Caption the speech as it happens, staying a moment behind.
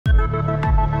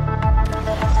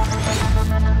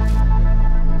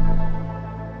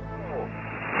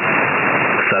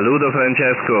Saludo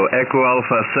Francesco, Echo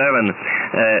Alpha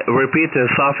 7. Repeat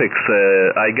suffix,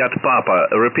 I got Papa.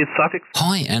 Repeat suffix.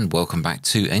 Hi and welcome back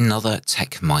to another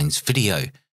Tech Minds video.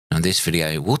 Now in this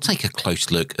video, we'll take a close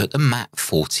look at the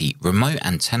mAT-40 remote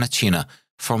antenna tuner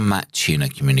from MAT Tuner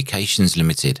Communications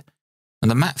Limited. And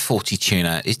the mAT-40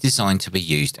 tuner is designed to be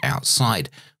used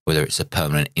outside, whether it's a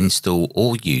permanent install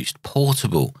or used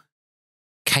portable.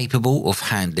 Capable of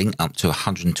handling up to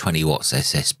 120 watts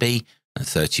SSB and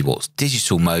 30 watts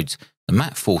digital modes, the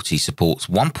mAT-40 supports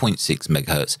 1.6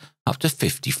 MHz up to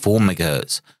 54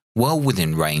 MHz, well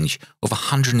within range of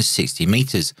 160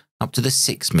 meters up to the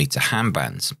 6 meter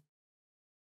handbands.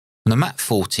 And the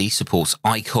mAT-40 supports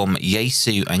ICOM,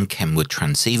 Yaesu and Kenwood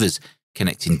transceivers,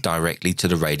 connecting directly to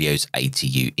the radio's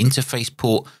ATU interface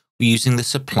port using the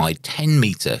supplied 10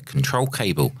 meter control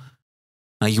cable.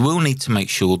 Now you will need to make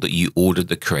sure that you ordered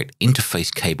the correct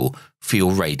interface cable for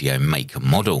your radio make and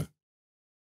model.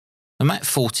 The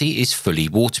mAT-40 is fully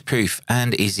waterproof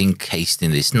and is encased in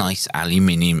this nice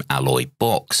aluminium alloy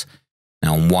box.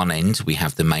 Now on one end we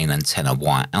have the main antenna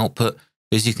wire output.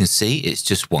 As you can see, it's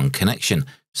just one connection,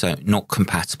 so not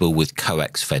compatible with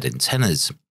coax fed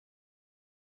antennas.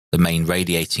 The main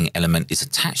radiating element is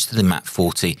attached to the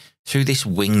mAT-40 through this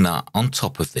wing nut on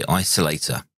top of the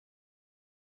isolator.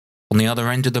 On the other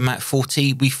end of the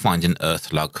mAT-40 we find an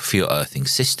earth lug for your earthing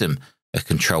system, a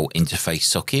control interface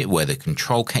socket where the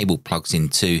control cable plugs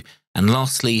into, and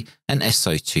lastly an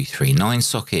SO239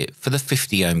 socket for the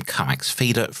 50 ohm coax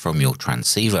feeder from your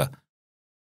transceiver.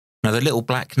 Now the little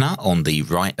black nut on the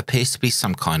right appears to be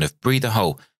some kind of breather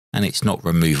hole, and it's not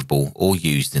removable or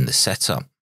used in the setup.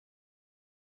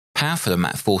 Power for the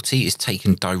mAT-40 is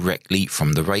taken directly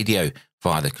from the radio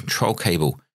via the control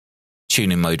cable.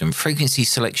 Tuning mode and frequency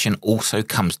selection also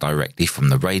comes directly from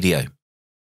the radio.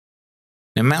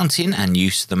 Now mounting and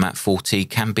use of the mAT-40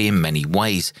 can be in many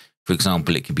ways. For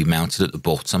example, it can be mounted at the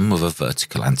bottom of a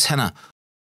vertical antenna,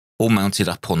 or mounted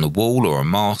up on the wall or a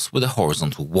mast with a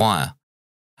horizontal wire.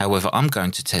 However, I'm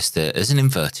going to test it as an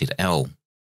inverted L.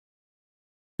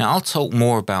 Now I'll talk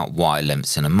more about wire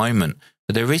lengths in a moment,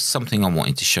 but there is something I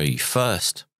wanted to show you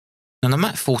first. Now the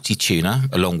mAT-40 tuner,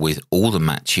 along with all the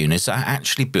MAT tuners, are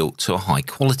actually built to a high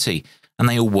quality and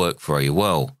they all work very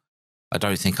well. I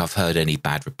don't think I've heard any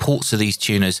bad reports of these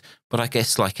tuners, but I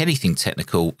guess like anything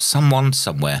technical, someone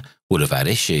somewhere would have had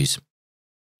issues.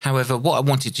 However, what I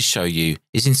wanted to show you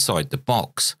is inside the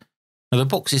box. Now the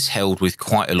box is held with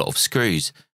quite a lot of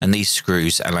screws, and these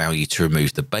screws allow you to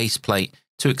remove the base plate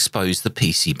to expose the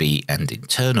PCB and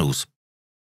internals.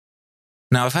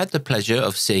 Now I've had the pleasure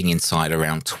of seeing inside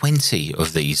around 20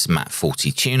 of these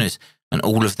mAT-40 tuners, and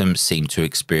all of them seem to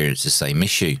experience the same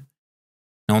issue.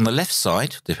 Now on the left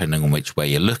side, depending on which way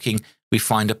you're looking, we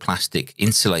find a plastic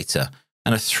insulator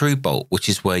and a through bolt, which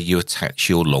is where you attach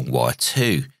your long wire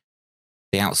to.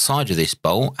 The outside of this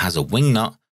bolt has a wing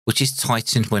nut, which is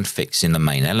tightened when fixing the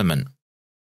main element.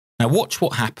 Now watch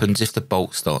what happens if the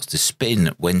bolt starts to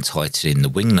spin when tightening the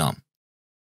wing nut.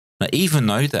 Now even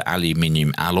though the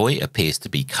aluminium alloy appears to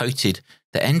be coated,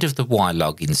 the end of the wire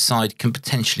lug inside can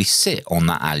potentially sit on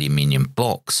that aluminium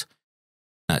box.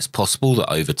 Now it's possible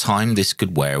that over time this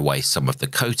could wear away some of the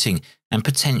coating and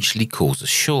potentially cause a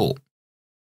short.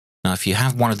 Now if you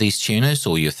have one of these tuners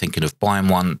or you're thinking of buying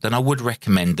one, then I would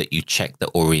recommend that you check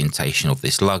the orientation of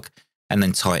this lug and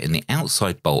then tighten the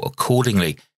outside bolt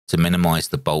accordingly to minimize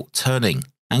the bolt turning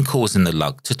and causing the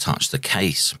lug to touch the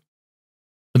case.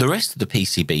 But the rest of the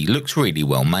PCB looks really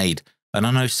well made, and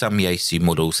I know some Yaesu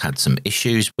models had some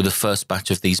issues with the first batch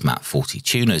of these mAT-40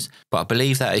 tuners, but I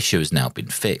believe that issue has now been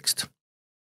fixed.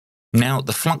 Now,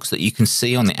 the flux that you can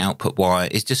see on the output wire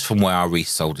is just from where I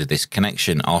resoldered this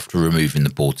connection after removing the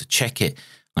board to check it.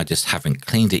 I just haven't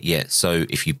cleaned it yet, so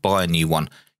if you buy a new one,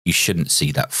 you shouldn't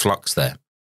see that flux there.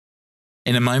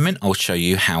 In a moment, I'll show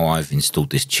you how I've installed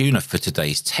this tuner for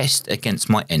today's test against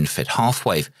my End Fed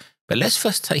Halfwave, but let's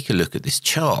first take a look at this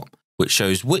chart, which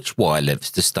shows which wire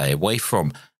lengths to stay away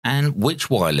from and which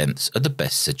wire lengths are the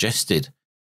best suggested.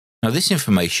 Now, this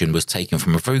information was taken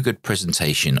from a very good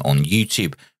presentation on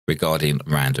YouTube regarding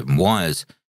random wires.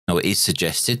 Now it is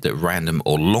suggested that random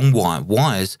or long wire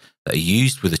wires that are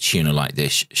used with a tuner like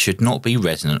this should not be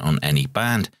resonant on any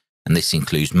band, and this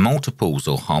includes multiples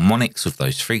or harmonics of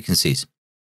those frequencies.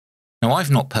 Now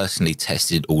I've not personally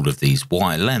tested all of these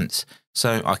wire lengths,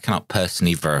 so I cannot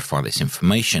personally verify this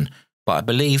information, but I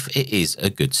believe it is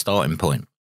a good starting point.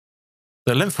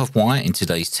 The length of wire in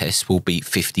today's test will be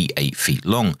 58 feet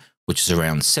long, which is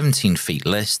around 17 feet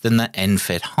less than the End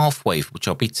Fed Halfwave, which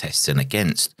I'll be testing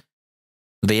against.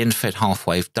 The End Fed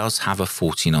Halfwave does have a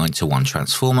 49:1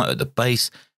 transformer at the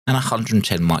base and a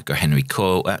 110 microhenry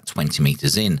coil at 20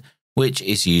 meters in, which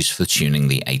is used for tuning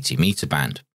the 80 meter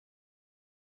band.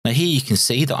 Now here you can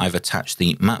see that I've attached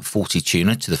the mAT-40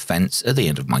 tuner to the fence at the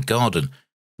end of my garden.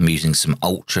 I'm using some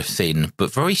ultra thin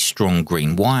but very strong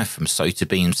green wire from Sota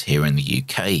Beams here in the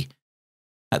UK.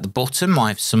 At the bottom I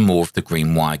have some more of the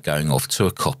green wire going off to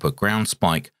a copper ground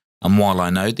spike, and while I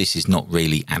know this is not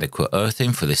really adequate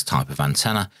earthing for this type of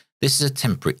antenna, this is a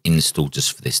temporary install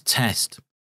just for this test.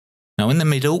 Now in the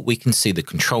middle we can see the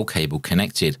control cable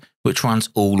connected, which runs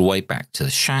all the way back to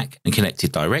the shack and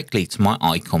connected directly to my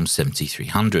ICOM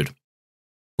 7300.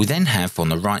 We then have on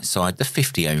the right side the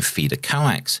 50 ohm feeder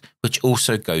coax, which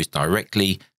also goes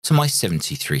directly to my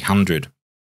 7300.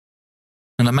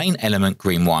 And the main element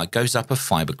green wire goes up a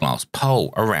fiberglass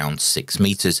pole around 6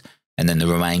 meters, and then the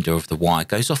remainder of the wire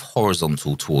goes off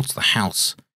horizontal towards the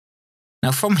house.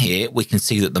 Now from here we can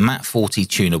see that the mAT-40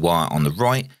 tuner wire on the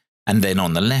right, and then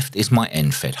on the left is my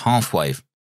End Fed Halfwave.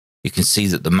 You can see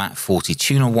that the mAT-40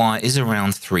 tuner wire is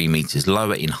around 3 meters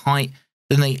lower in height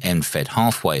than the End Fed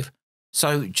Halfwave,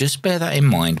 so just bear that in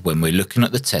mind when we're looking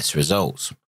at the test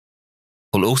results.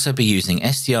 We'll also be using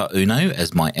SDR Uno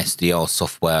as my SDR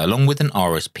software along with an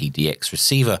RSPDX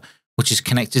receiver, which is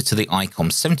connected to the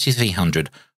ICOM 7300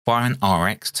 via an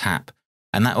RX tap,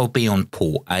 and that will be on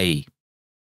port A.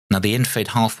 Now the End Fed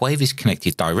Halfwave is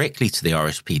connected directly to the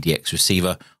RSPDX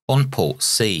receiver on port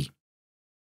C.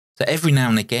 So every now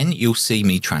and again you'll see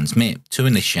me transmit to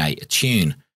initiate a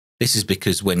tune. This is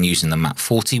because when using the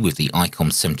mAT-40 with the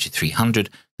ICOM 7300,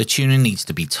 the tuner needs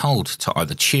to be told to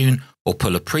either tune or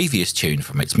pull a previous tune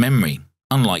from its memory,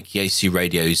 unlike Yaesu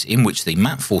radios in which the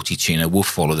mAT-40 tuner will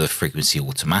follow the frequency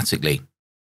automatically.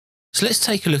 So let's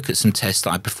take a look at some tests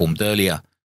that I performed earlier.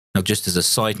 Now just as a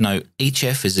side note,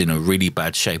 HF is in a really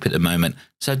bad shape at the moment,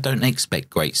 so don't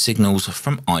expect great signals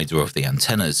from either of the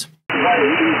antennas.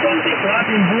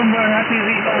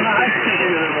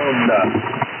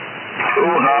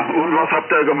 Und was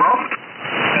habt ihr gemacht?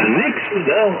 Nix,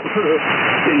 ja.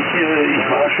 Ich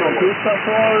war schon kurz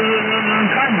davor, einen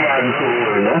Krankenwagen zu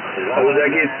holen. Ne? Also da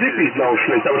geht's wirklich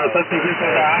schlecht, aber das hat sich jetzt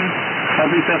heute Abend, hat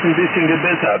sich das ein bisschen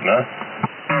gebessert. Ne?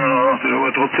 Ja, das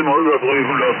aber trotzdem mal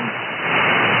überprüfen lassen.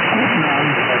 Guten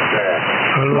Abend.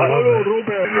 Hallo,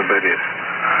 Robert. Борис.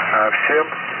 Всем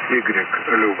Y,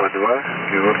 Люба 2,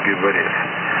 Георгий Борис.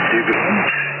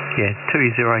 Yeah,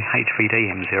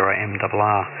 20HVD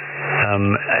M0MRR.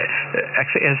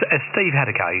 Actually, has Steve had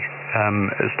a go?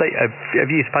 Steve,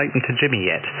 have you spoken to Jimmy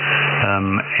yet?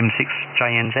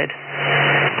 M6JNZ?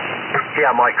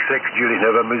 Yeah, Mike 6, Julie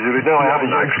November Zulu. No, I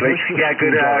haven't actually. Yeah,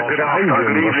 good afternoon,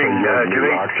 good evening,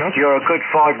 Jimmy. You're a good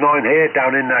 5'9" here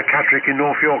down in Catterick in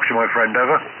North Yorkshire, my friend,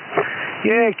 over.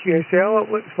 Yeah, QSL,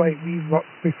 it looks like we've worked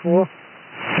before.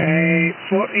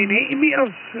 1480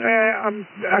 meters,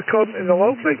 according to the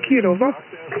logbook here, over.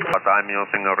 But I'm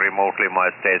using remotely my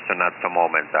station at the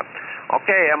moment.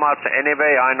 Okay, Emma,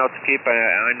 anyway, I not keep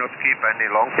any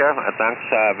longer. Thanks,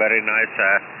 very nice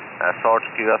short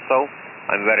QSO.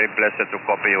 I'm very pleased to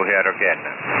copy you here again.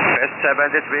 Best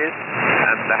 73,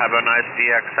 and have a nice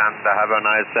DX and have a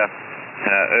nice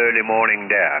early morning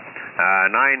there.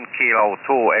 9 Kilo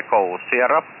 2 Echo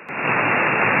Sierra.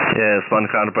 Yes,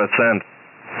 100%.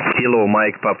 Kilo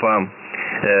Mike Papa,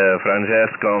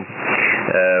 Francesco,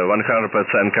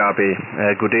 100% copy.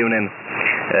 Good evening.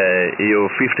 EU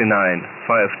 59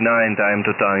 time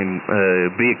to time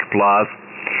big plus.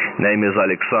 Name is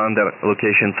Alexander,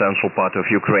 location central part of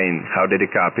Ukraine. How did you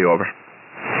copy, over?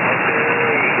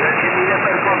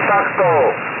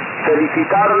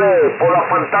 Felicitarle por la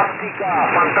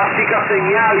fantástica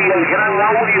señal y el gran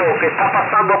audio que está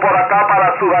pasando por acá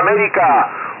para Sudamérica.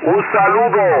 Un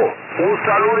saludo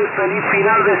y feliz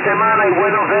final de semana y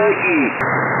buenos de X.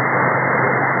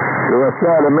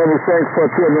 Many thanks for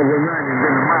 209 in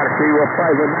Denmark. You were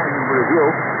 509 in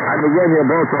Brazil. And again, you're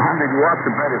about 100 watts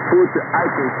of better food.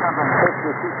 ICO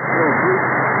 756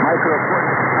 microphone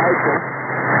ICO.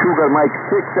 Sugar Mic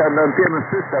 6 and antenna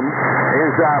system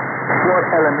is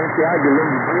 4 elements. Yeah, the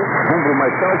link is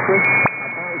myself.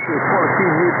 About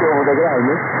 14 meters over the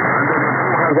ground. And then the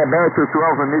has about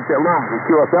 12 meters long. The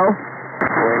QSL?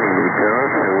 20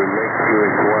 meters. And we make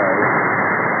sure it's wide.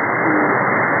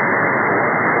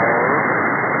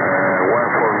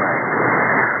 149.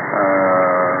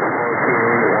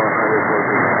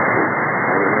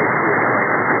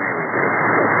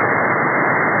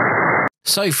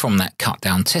 So from that cut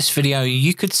down test video,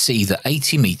 you could see that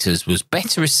 80 meters was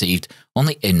better received on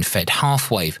the End Fed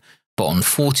Halfwave, but on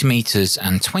 40 meters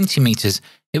and 20 meters,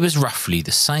 it was roughly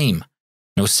the same.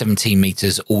 Now 17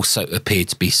 meters also appeared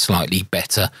to be slightly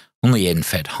better on the End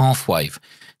Fed Halfwave.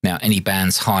 Now any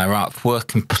bands higher up were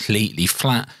completely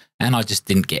flat, and I just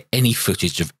didn't get any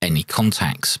footage of any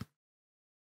contacts.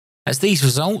 As these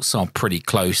results are pretty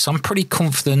close, I'm pretty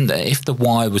confident that if the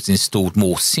wire was installed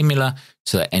more similar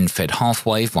to the End Fed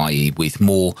Halfwave, i.e. with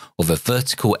more of a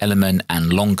vertical element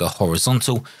and longer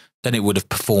horizontal, then it would have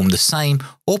performed the same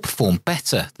or performed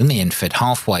better than the End Fed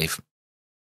Halfwave.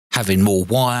 Having more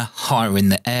wire higher in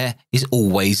the air is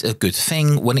always a good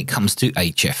thing when it comes to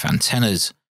HF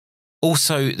antennas.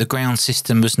 Also, the ground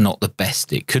system was not the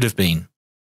best it could have been.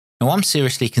 Now, I'm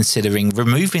seriously considering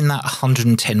removing that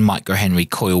 110 microhenry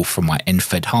coil from my End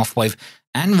Fed Halfwave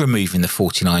and removing the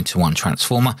 49:1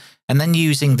 transformer, and then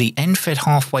using the End Fed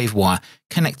Halfwave wire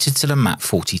connected to the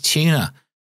mAT-40 tuner.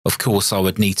 Of course, I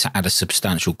would need to add a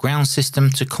substantial ground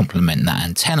system to complement that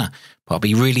antenna, but I'll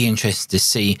be really interested to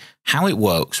see how it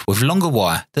works with longer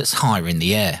wire that's higher in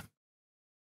the air.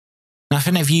 Now, if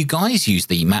any of you guys use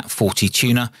the mAT-40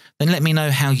 tuner, then let me know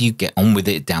how you get on with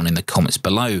it down in the comments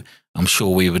below. I'm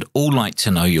sure we would all like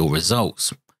to know your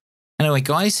results. Anyway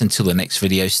guys, until the next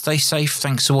video, stay safe,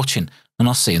 thanks for watching, and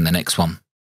I'll see you in the next one.